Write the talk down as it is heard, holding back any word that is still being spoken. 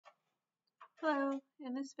Hello,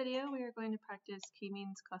 in this video we are going to practice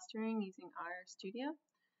k-means clustering using R Studio.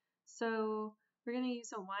 So we're going to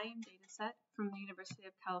use a wine dataset from the University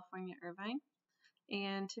of California, Irvine.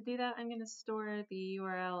 And to do that I'm going to store the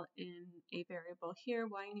URL in a variable here,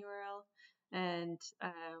 wine URL, and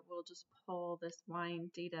we'll just pull this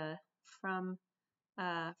wine data from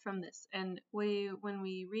this. And when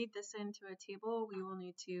we read this into a table, we will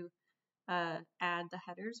need to add the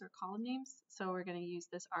headers or column names. So we're going to use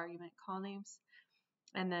this argument call names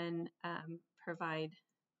and then provide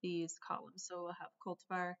these columns. So we'll have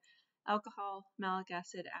cultivar, alcohol, malic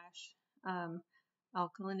acid, ash,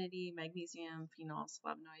 alkalinity, magnesium, phenols,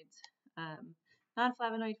 flavonoids,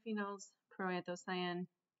 non-flavonoid phenols, proanthocyan,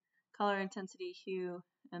 color intensity, hue,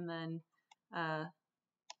 and then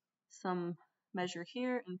some measure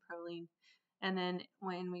here in proline. And then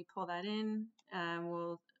when we pull that in,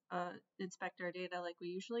 we'll inspect our data like we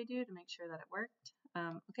usually do to make sure that it worked.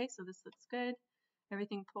 Okay, so this looks good.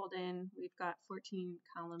 Everything pulled in. We've got 14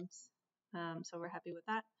 columns, so we're happy with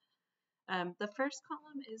that. The first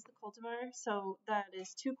column is the cultivar, so that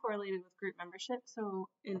is too correlated with group membership. So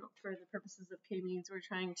for the purposes of k-means, we're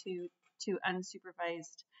trying to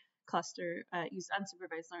unsupervised cluster, use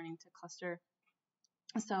unsupervised learning to cluster.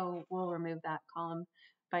 So we'll remove that column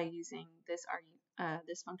by using this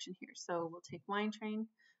this function here. So we'll take wine train,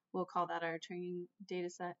 we'll call that our training data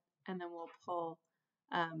set, and then we'll pull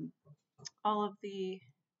all of the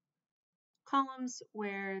columns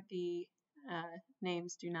where the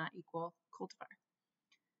names do not equal cultivar.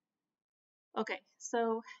 Okay,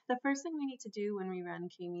 so the first thing we need to do when we run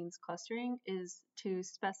k-means clustering is to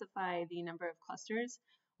specify the number of clusters.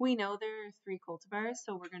 We know there are 3 cultivars,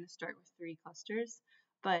 so we're going to start with 3 clusters,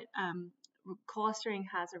 but clustering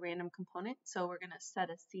has a random component, so we're going to set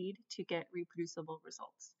a seed to get reproducible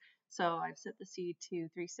results. So I've set the seed to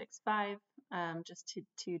 365 just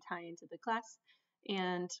to tie into the class,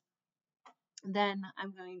 and then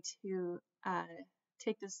I'm going to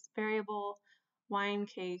take this variable wine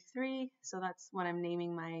k3, so that's what I'm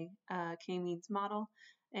naming my k-means model,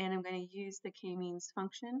 and I'm going to use the k-means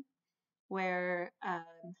function where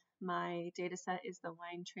my data set is the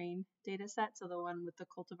wine train data set, so the one with the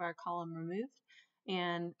cultivar column removed,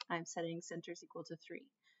 and I'm setting centers equal to 3.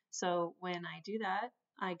 So when I do that,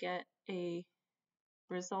 I get a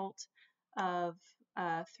result of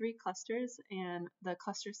 3 clusters, and the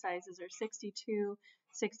cluster sizes are 62,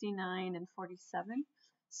 69, and 47.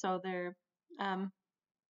 So they're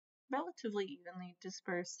relatively evenly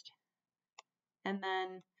dispersed. And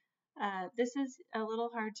then this is a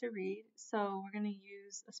little hard to read, so we're going to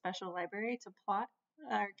use a special library to plot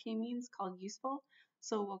our k-means called useful.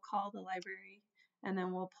 So we'll call the library, and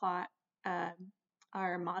then we'll plot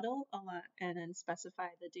our model and then specify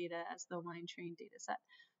the data as the wine train data set.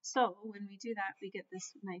 So when we do that, we get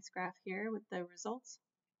this nice graph here with the results.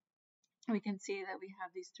 We can see that we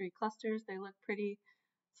have these 3 clusters. They look pretty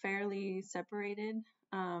fairly separated,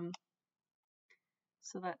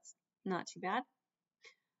 so that's not too bad.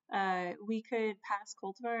 We could pass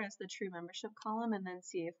cultivar as the true membership column and then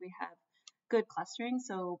see if we have good clustering.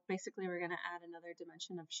 So basically we're going to add another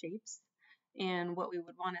dimension of shapes. And what we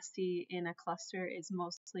would want to see in a cluster is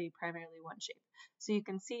mostly primarily one shape. So you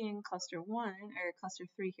can see in cluster 1, or cluster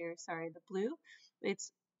 3 here, sorry, the blue,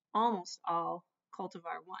 it's almost all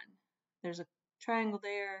cultivar 1. There's a triangle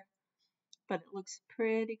there, but it looks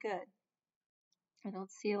pretty good. I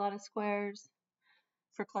don't see a lot of squares.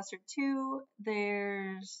 For cluster 2,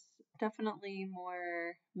 there's definitely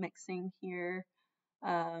more mixing here.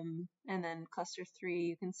 And then cluster 3,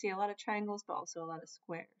 you can see a lot of triangles, but also a lot of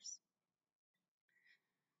squares.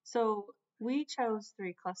 So we chose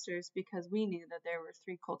 3 clusters because we knew that there were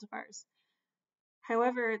 3 cultivars.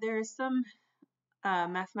 However, there is some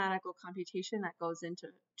mathematical computation that goes into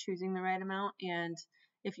choosing the right amount, and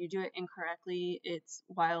if you do it incorrectly, it's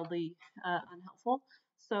wildly unhelpful.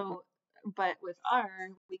 So, but with R,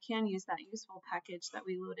 we can use that useful package that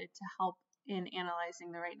we loaded to help in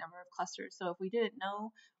analyzing the right number of clusters. So if we didn't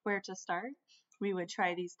know where to start, we would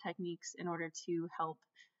try these techniques in order to help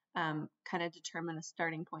kind of determine a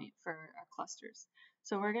starting point for our clusters.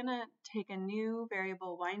 So we're going to take a new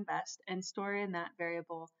variable wine best and store in that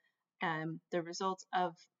variable the results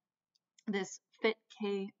of this fit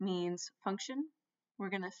k-means function. We're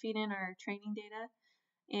going to feed in our training data,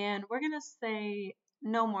 and we're going to say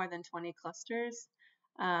no more than 20 clusters,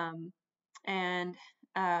 and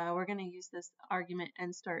we're going to use this argument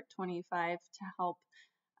and start 25 to help.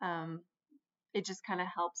 It just kind of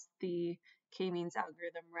helps the k-means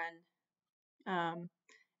algorithm run,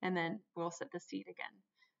 and then we'll set the seed again.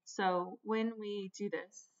 So when we do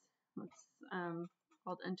this, let's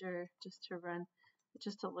I'll enter just to run,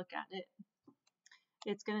 just to look at it.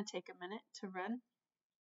 It's going to take a minute to run.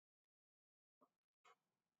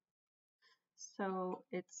 So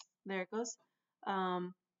there it goes.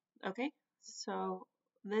 Okay, so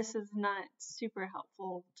this is not super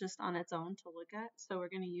helpful just on its own to look at. So we're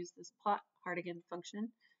going to use this plot Hartigan function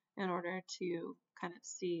in order to kind of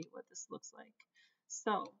see what this looks like.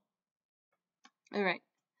 So, all right,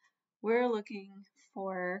 we're looking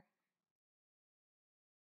for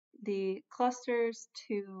the clusters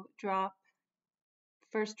to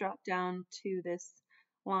first drop down to this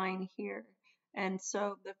line here. And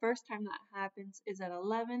so the first time that happens is at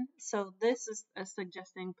 11. So this is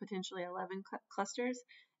suggesting potentially 11 clusters.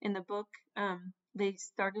 In the book, they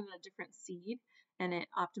started a different seed and it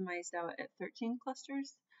optimized out at 13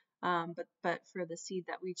 clusters. But for the seed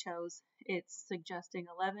that we chose, it's suggesting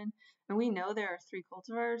 11. And we know there are 3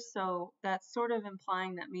 cultivars, so that's sort of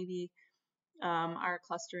implying that maybe our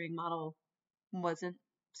clustering model wasn't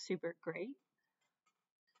super great.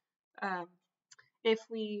 If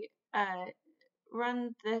we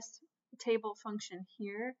run this table function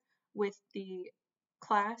here with the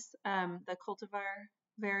class, the cultivar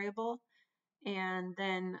variable, and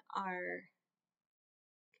then our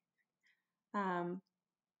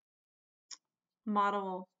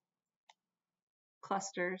model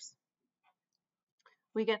clusters,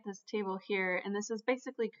 we get this table here, and this is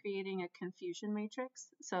basically creating a confusion matrix.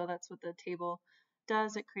 So that's what the table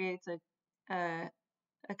does. It creates a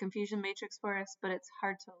confusion matrix for us, but it's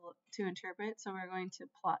hard to interpret. So we're going to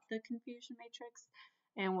plot the confusion matrix,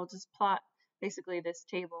 and we'll just plot basically this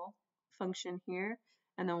table function here,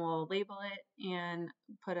 and then we'll label it and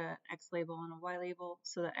put a X label and a Y label.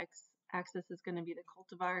 So the X axis is going to be the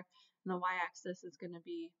cultivar, and the Y axis is going to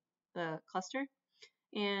be the cluster.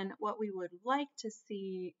 And what we would like to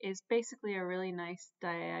see is basically a really nice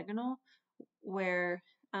diagonal where,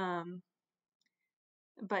 but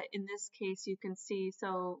in this case you can see,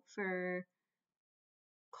 so for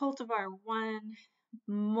cultivar 1,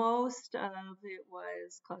 most of it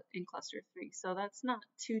was in cluster 3, so that's not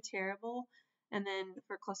too terrible. And then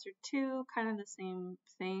for cluster 2, kind of the same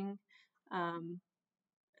thing.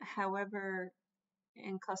 However,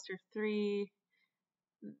 in cluster 3,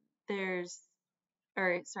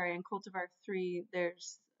 in cultivar 3,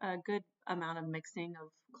 there's a good amount of mixing of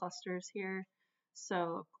clusters here.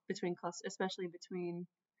 So especially between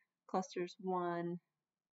clusters 1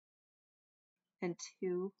 and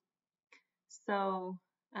 2. So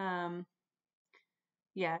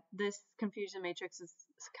yeah, this confusion matrix is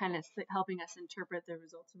kind of helping us interpret the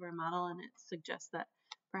results of our model, and it suggests that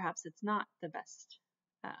perhaps it's not the best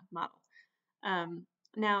model.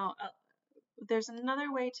 Now, there's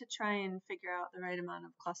another way to try and figure out the right amount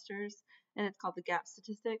of clusters, and it's called the gap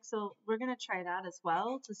statistic. So we're going to try that as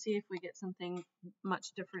well to see if we get something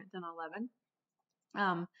much different than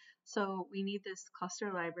 11. So we need this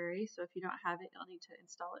cluster library. So if you don't have it, you'll need to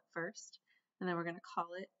install it first. And then we're going to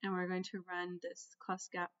call it, and we're going to run this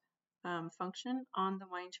clustgap function on the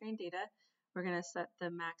wine train data. We're going to set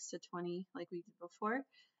the max to 20 like we did before.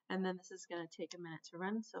 And then this is going to take a minute to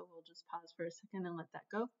run. So we'll just pause for a second and let that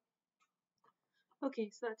go.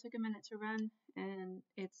 Okay, so that took a minute to run, and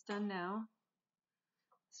it's done now.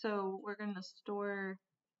 So we're going to store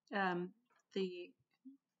the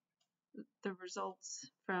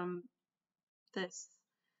results from this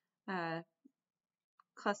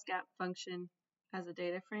clustgap function as a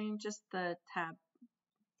data frame, just the tab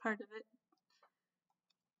part of it.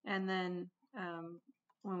 And then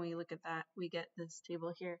when we look at that, we get this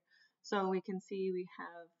table here. So we can see we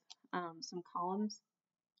have some columns.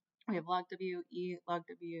 We have log W, E, log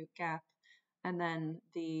W, gap, and then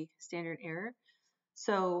the standard error.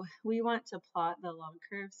 So we want to plot the log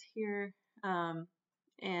curves here, and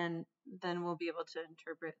then we'll be able to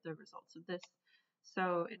interpret the results of this.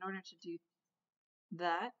 So in order to do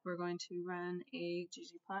that, we're going to run a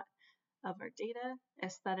ggplot of our data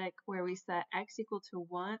aesthetic where we set x equal to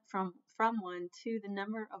 1 from 1 to the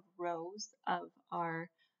number of rows of our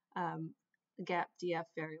gap df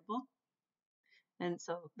variable. And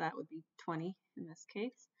so that would be 20 in this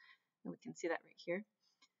case. And we can see that right here.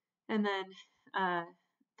 And then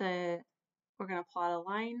we're going to plot a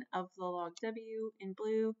line of the log W in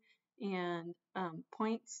blue and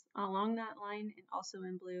points along that line and also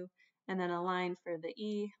in blue, and then a line for the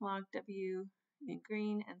E log W in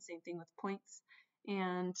green, and same thing with points.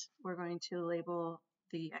 And we're going to label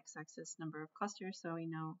the x-axis number of clusters so we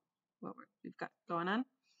know what we've got going on.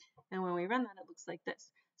 And when we run that, it looks like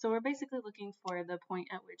this. So we're basically looking for the point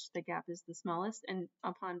at which the gap is the smallest, and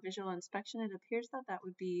upon visual inspection, it appears that that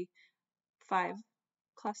would be 5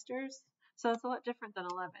 clusters. So it's a lot different than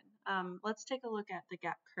 11. Let's take a look at the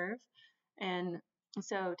gap curve. And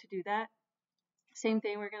so to do that, Same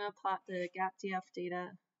thing, we're going to plot the gap DF data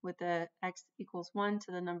with the x equals 1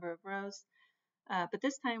 to the number of rows. But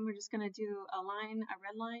this time we're just going to do a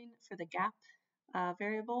red line for the gap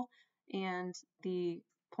variable and the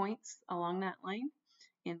points along that line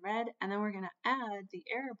in red, and then we're going to add the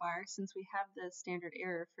error bar since we have the standard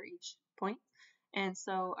error for each point. And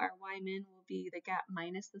so our y-min will be the gap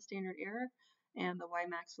minus the standard error, and the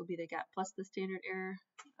y-max will be the gap plus the standard error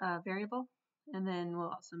variable. And then we'll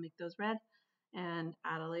also make those red and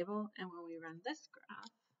add a label, and when we run this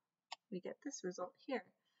graph, we get this result here.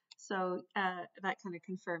 So that kind of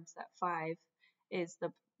confirms that 5 is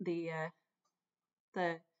the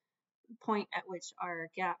point at which our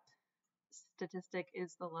gap statistic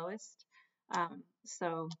is the lowest.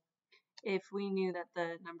 So if we knew that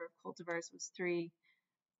the number of cultivars was 3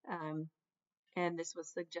 and this was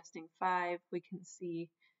suggesting 5, we can see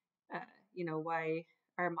why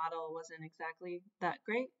our model wasn't exactly that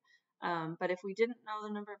great. But if we didn't know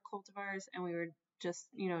the number of cultivars and we were just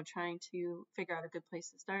trying to figure out a good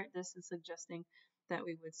place to start, this is suggesting that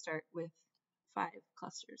we would start with 5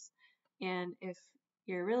 clusters. And if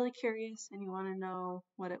you're really curious and you want to know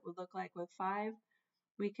what it would look like with 5,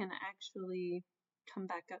 we can actually come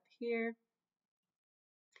back up here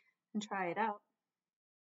and try it out.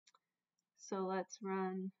 So let's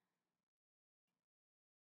run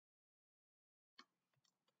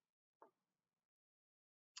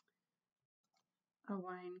a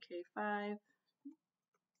YNK5.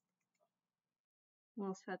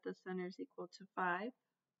 We'll set the centers equal to 5.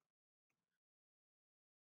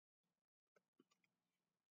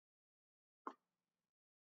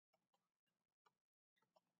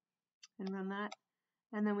 And run that.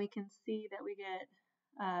 And then we can see that we get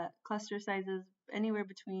cluster sizes anywhere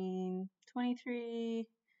between 23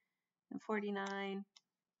 and 49.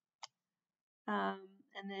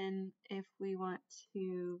 And then if we want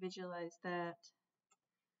to visualize that,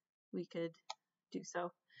 we could do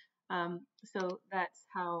so. So that's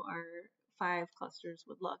how our 5 clusters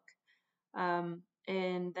would look.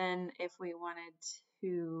 And then if we wanted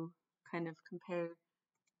to kind of compare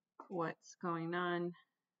what's going on,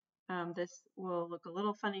 this will look a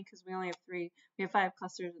little funny because we only have 3. We have 5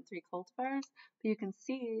 clusters and 3 cultivars. But you can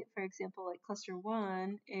see, for example, like cluster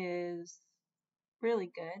 1 is really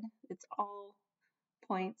good. It's all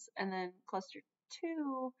points, and then cluster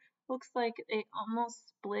 2 looks like it almost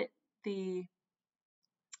split the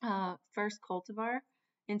first cultivar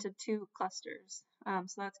into 2 clusters.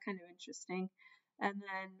 So that's kind of interesting. And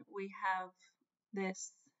then we have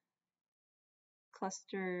this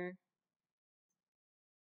cluster,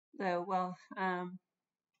 so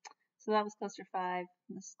that was cluster 5,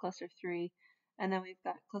 this is cluster 3, and then we've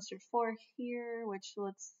got cluster 4 here, which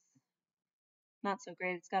looks not so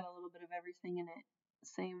great. It's got a little bit of everything in it.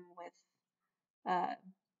 Same with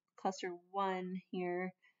cluster 1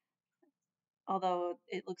 here, although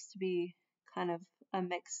it looks to be kind of a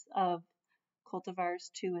mix of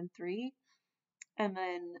cultivars 2 and 3. And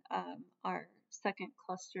then our second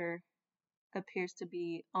cluster appears to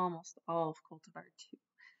be almost all of cultivar 2.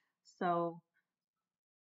 So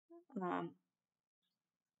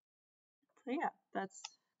yeah, that's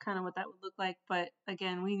kind of what that would look like. But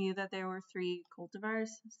again, we knew that there were 3 cultivars,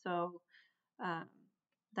 so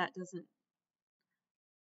that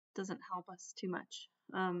doesn't help us too much.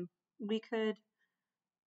 We could,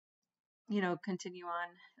 continue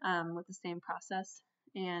on with the same process,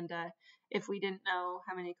 and if we didn't know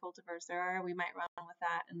how many cultivars there are, we might run with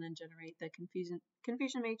that and then generate the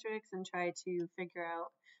confusion matrix and try to figure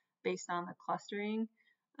out, based on the clustering,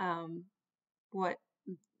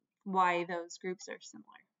 why those groups are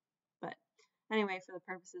similar. But anyway, for the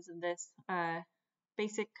purposes of this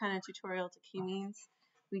basic kind of tutorial to k-means,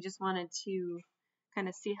 we just wanted to kind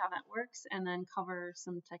of see how that works and then cover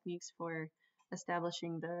some techniques for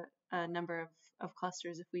establishing the number of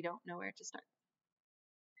clusters if we don't know where to start.